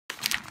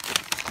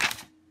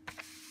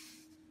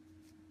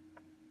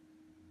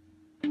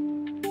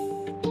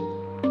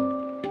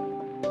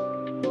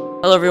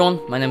Hello everyone,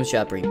 my name is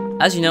Jabri.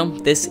 As you know,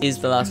 this is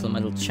the Last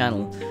Elemental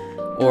channel,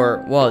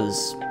 or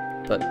was,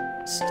 but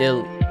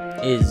still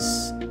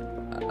is.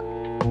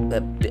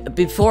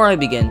 Before I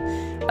begin,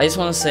 I just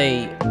want to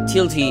say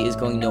TLT is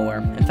going nowhere.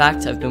 In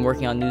fact, I've been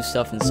working on new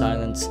stuff in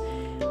silence.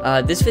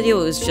 This video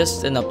is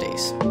just an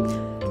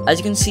update. As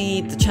you can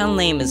see, the channel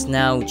name is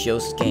now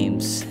Joseph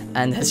Games,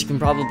 and as you can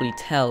probably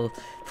tell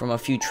from a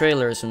few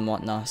trailers and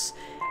whatnot,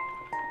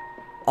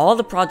 all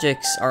the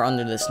projects are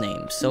under this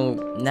name, so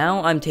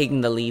now I'm taking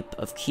the leap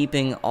of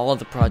keeping all of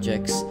the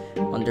projects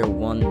under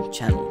one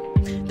channel.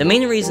 The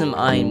main reason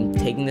I'm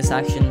taking this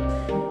action,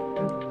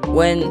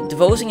 when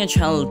devoting a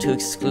channel to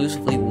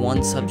exclusively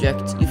one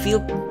subject, you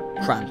feel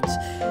cramped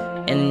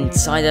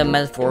inside a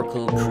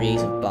metaphorical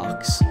creative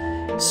box.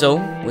 So,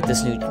 with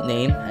this new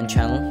name and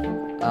channel,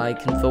 I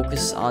can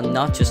focus on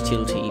not just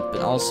TLT,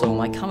 but also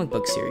my comic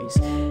book series,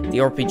 the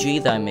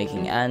RPG that I'm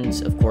making, and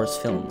of course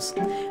films.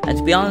 And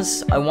to be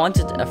honest, I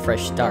wanted a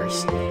fresh start,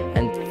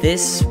 and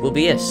this will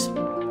be it.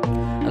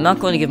 I'm not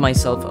going to give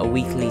myself a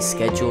weekly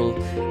schedule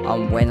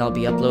on when I'll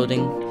be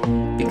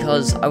uploading,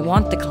 because I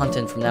want the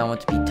content from now on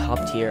to be top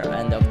tier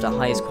and of the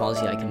highest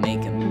quality I can make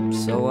it.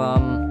 So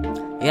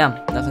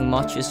yeah, nothing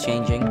much is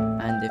changing,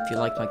 and if you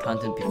liked my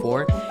content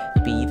before,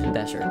 it'll be even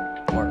better,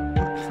 or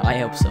I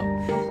hope so.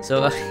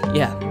 So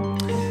yeah,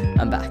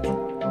 I'm back.